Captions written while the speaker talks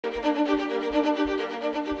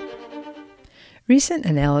Recent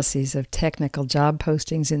analyses of technical job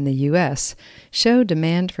postings in the U.S. show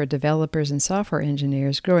demand for developers and software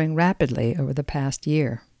engineers growing rapidly over the past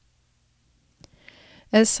year.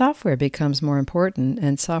 As software becomes more important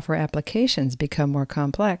and software applications become more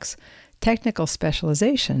complex, technical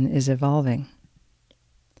specialization is evolving.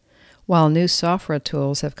 While new software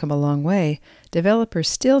tools have come a long way, developers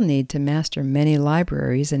still need to master many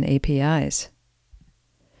libraries and APIs.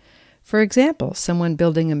 For example, someone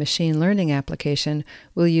building a machine learning application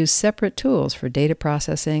will use separate tools for data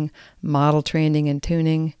processing, model training and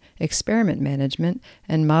tuning, experiment management,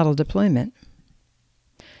 and model deployment.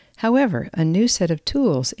 However, a new set of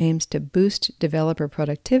tools aims to boost developer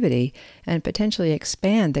productivity and potentially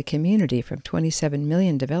expand the community from 27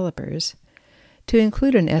 million developers to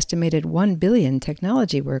include an estimated 1 billion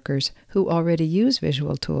technology workers who already use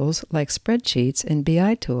visual tools like spreadsheets and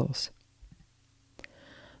BI tools.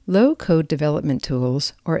 Low-code development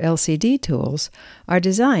tools, or LCD tools, are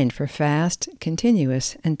designed for fast,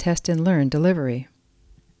 continuous, and test-and-learn delivery.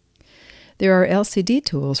 There are LCD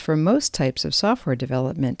tools for most types of software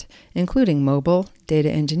development, including mobile, data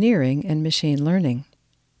engineering, and machine learning.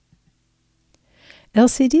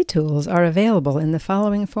 LCD tools are available in the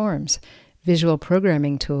following forms: visual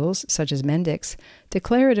programming tools, such as Mendix,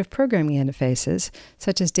 declarative programming interfaces,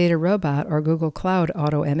 such as DataRobot or Google Cloud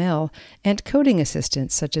AutoML, and coding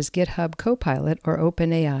assistants, such as GitHub Copilot or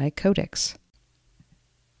OpenAI Codex.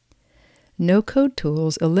 No-code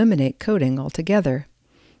tools eliminate coding altogether.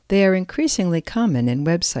 They are increasingly common in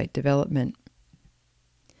website development.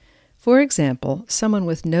 For example, someone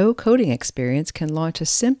with no coding experience can launch a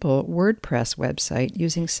simple WordPress website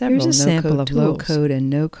using several Here's a sample no-code of low-code and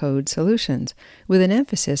no-code solutions, with an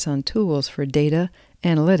emphasis on tools for data,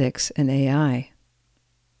 analytics, and AI.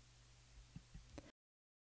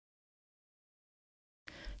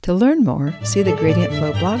 To learn more, see the Gradient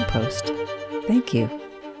Flow blog post. Thank you.